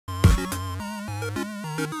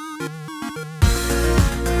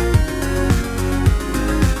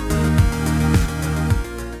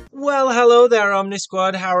Hello there, Omni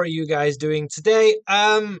Squad. How are you guys doing today?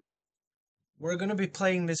 We're gonna be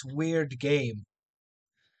playing this weird game.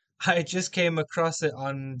 I just came across it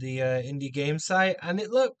on the indie game site, and it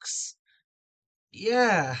looks,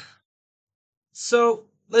 yeah. So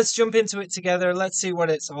let's jump into it together. Let's see what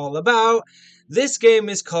it's all about. This game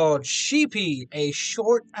is called Sheepy, a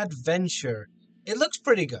short adventure. It looks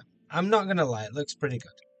pretty good. I'm not gonna lie, it looks pretty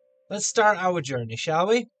good. Let's start our journey, shall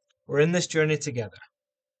we? We're in this journey together.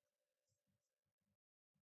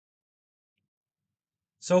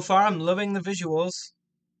 So far, I'm loving the visuals.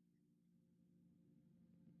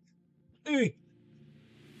 Hey.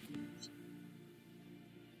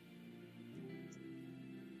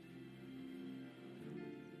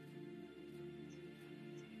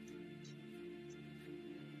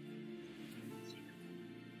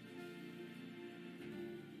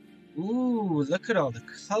 Ooh, look at all the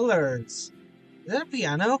colors. Is that a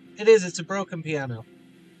piano? It is, it's a broken piano.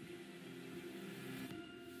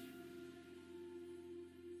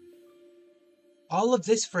 All of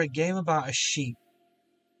this for a game about a sheep.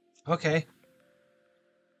 Okay.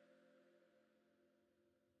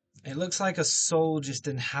 It looks like a soul just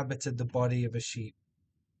inhabited the body of a sheep.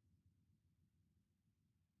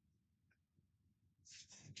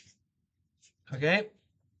 Okay.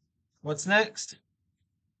 What's next?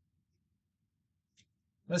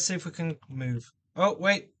 Let's see if we can move. Oh,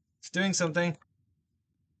 wait. It's doing something.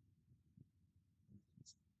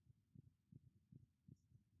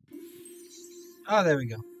 Oh, there we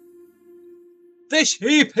go. The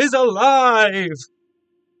sheep is alive!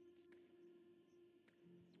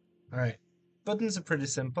 Alright. Buttons are pretty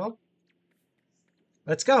simple.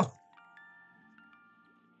 Let's go.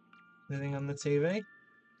 Anything on the TV?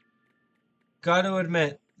 Gotta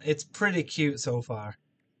admit, it's pretty cute so far.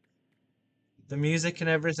 The music and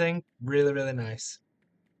everything, really, really nice.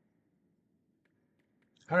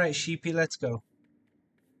 Alright, Sheepy, let's go.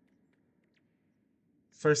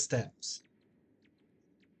 First steps.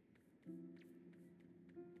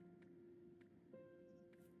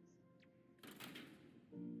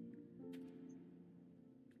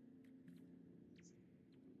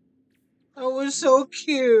 That was so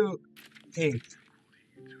cute. Hey.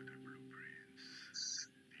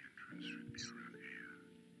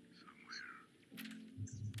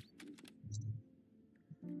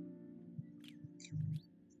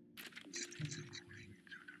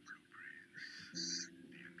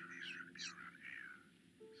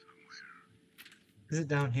 Is it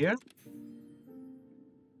down here?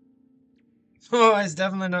 Oh, it's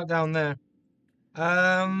definitely not down there.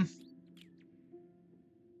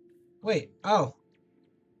 Wait. Oh.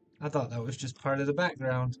 I thought that was just part of the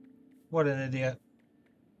background. What an idiot.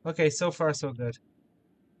 Okay, so far so good.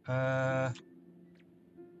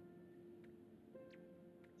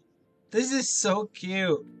 This is so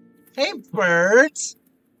cute. Hey, birds!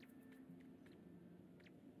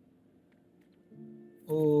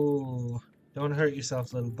 Oh, don't hurt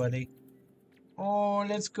yourself, little buddy. Oh,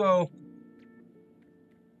 let's go.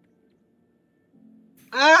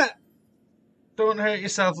 Ah! Don't hurt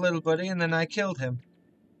yourself, little buddy, and then I killed him.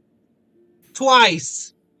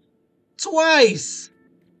 Twice! Twice!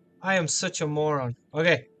 I am such a moron.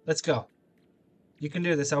 Okay, let's go. You can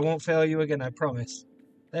do this. I won't fail you again, I promise.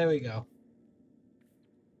 There we go.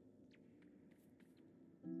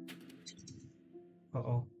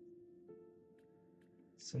 Uh-oh.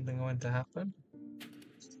 Something going to happen?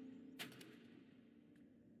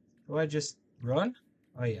 Do I just run?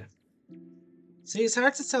 Oh, yeah. See, it's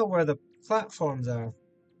hard to tell where the platforms are.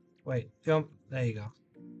 Wait, jump. There you go.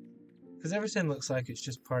 Because everything looks like it's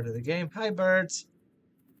just part of the game. Hi, birds.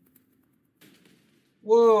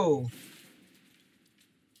 Whoa.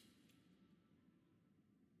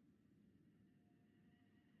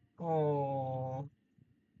 Oh.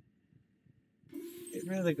 It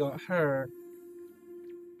really got hurt.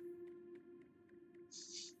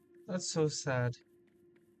 That's so sad.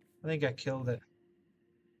 I think I killed it.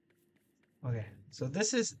 Okay, so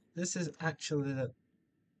this is actually the...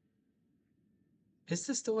 Is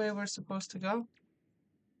this the way we're supposed to go?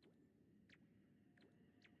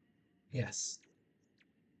 Yes.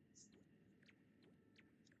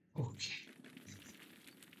 Okay.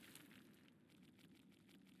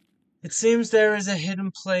 It seems there is a hidden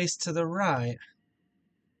place to the right.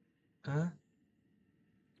 Huh?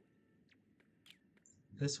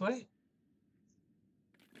 This way?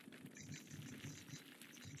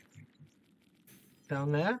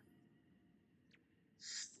 Down there?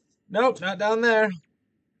 Nope, not down there.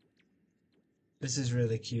 This is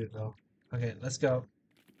really cute though. Okay, let's go.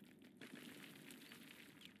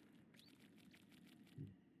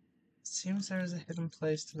 Seems there's a hidden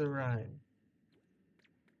place to the right.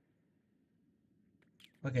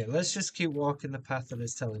 Okay, let's just keep walking the path that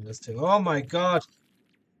it's telling us to. Oh my god!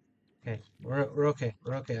 Okay, we're okay.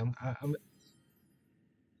 We're okay. I'm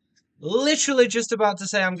literally just about to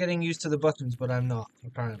say I'm getting used to the buttons, but I'm not,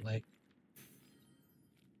 apparently.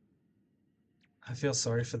 I feel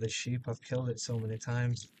sorry for the sheep. I've killed it so many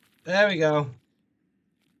times. There we go.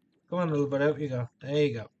 Come on, little bit. Out you go. There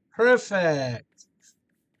you go. Perfect!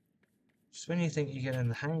 Just when you think you get in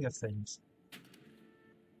the hang of things.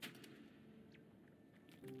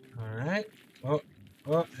 Alright. Oh,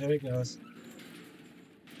 there he goes.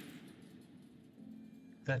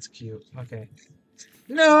 That's cute. Okay.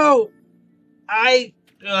 No!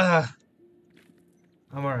 Ugh.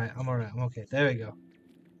 I'm alright. I'm alright. I'm okay. There we go.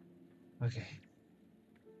 Okay.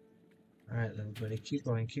 Alright, little buddy. Keep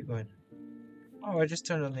going. Keep going. Oh, I just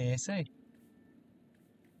turned on the AC.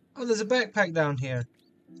 Oh, there's a backpack down here.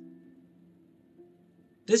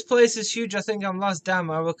 This place is huge. I think I'm lost. Damn,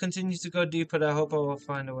 I will continue to go deeper. I hope I will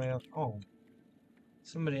find a way out. Oh.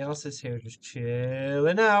 Somebody else is here just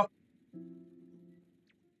chilling out.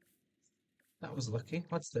 That was lucky.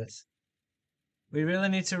 What's this? We really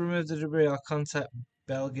need to remove the debris. I'll contact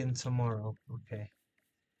Belgian tomorrow. Okay.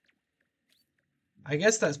 I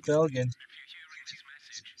guess that's Belgian.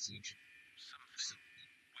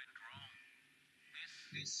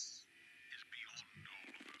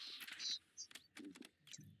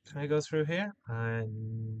 Can I go through here?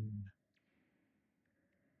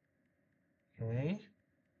 Okay.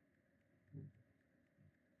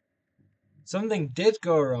 Something did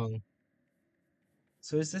go wrong.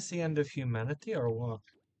 So is this the end of humanity or what?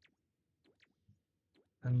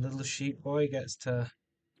 And little sheep boy gets to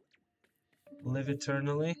live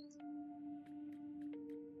eternally?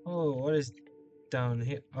 Oh, what is down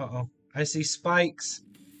here? Uh-oh. I see spikes.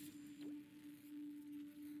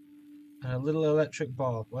 And a little electric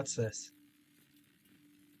ball. What's this?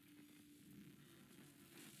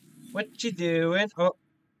 What you doing? Oh.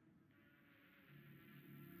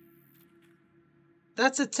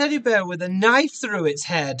 That's a teddy bear with a knife through its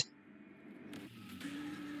head.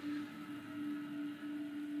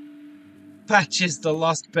 Patches the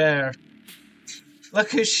lost bear.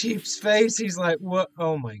 Look at Sheep's face. He's like, what?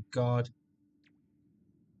 Oh my god.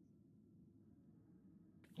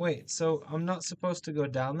 Wait, so I'm not supposed to go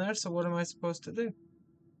down there? So what am I supposed to do?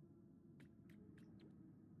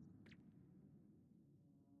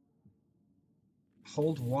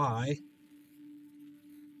 Hold Y.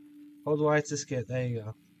 Hold Y to skip. There you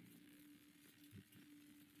go.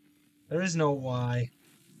 There is no Y.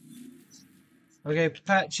 Okay,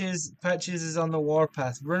 Patches is on the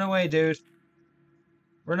warpath. Run away, dude.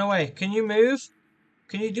 Run away. Can you move?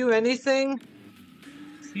 Can you do anything?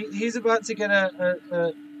 He's about to get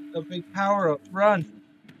a big power up. Run.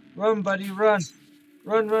 Run, buddy, run.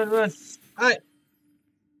 Run, run, run. Aye.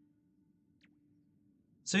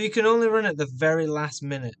 So you can only run at the very last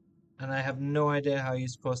minute. And I have no idea how you're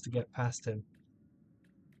supposed to get past him.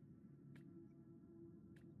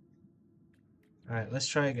 Alright, let's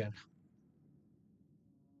try again.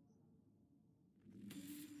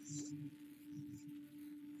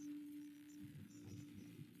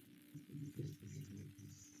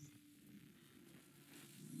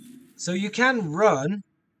 So you can run.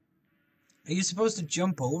 Are you supposed to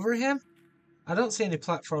jump over him? I don't see any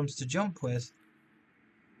platforms to jump with.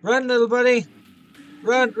 Run, little buddy!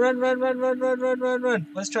 Run, run, run, run, run, run, run, run, run!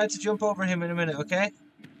 Let's try to jump over him in a minute, okay?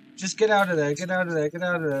 Just get out of there, get out of there, get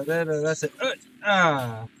out of there. There, that's it.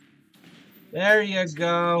 There you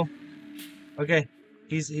go. Okay,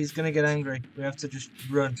 he's gonna get angry. We have to just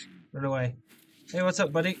run away. Hey, what's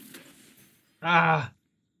up, buddy? Ah!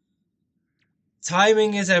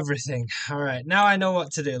 Timing is everything. Alright, now I know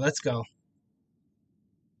what to do. Let's go.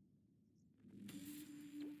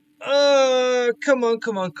 Come on,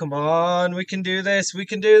 come on, come on. We can do this. We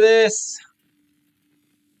can do this.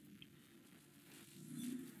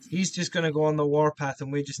 He's just going to go on the warpath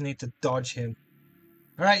and we just need to dodge him.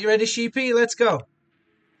 Alright, you ready, Sheepy? Let's go.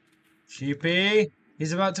 Sheepy.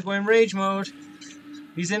 He's about to go in rage mode.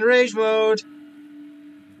 He's in rage mode.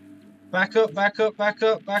 Back up, back up, back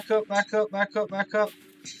up, back up, back up, back up, back up.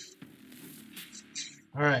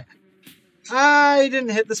 Alright. Ah, he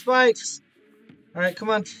didn't hit the spikes. Alright, come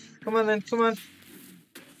on. Come on then, come on.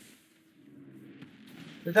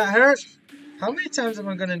 Did that hurt? How many times am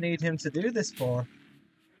I going to need him to do this for?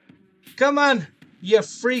 Come on, you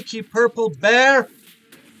freaky purple bear!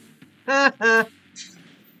 Ha ha!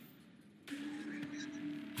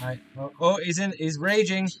 Alright, oh, he's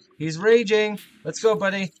raging. He's raging. Let's go,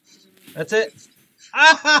 buddy. That's it.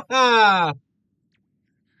 Ah ha ha!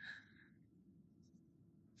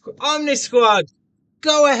 Omni Squad!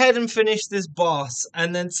 go ahead and finish this boss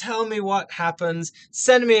and then tell me what happens.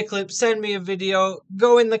 Send me a clip, send me a video,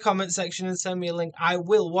 go in the comment section and send me a link. I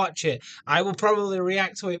will watch it. I will probably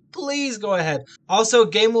react to it. Please go ahead. Also,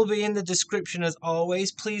 game will be in the description as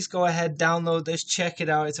always. Please go ahead, download this, check it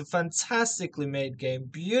out. It's a fantastically made game,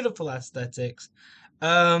 beautiful aesthetics,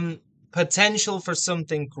 potential for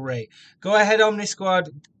something great. Go ahead, Omni Squad,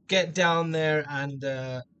 get down there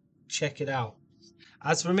and check it out.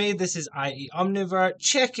 As for me, this is ieomnivert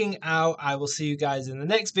checking out. I will see you guys in the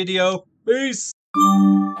next video. Peace!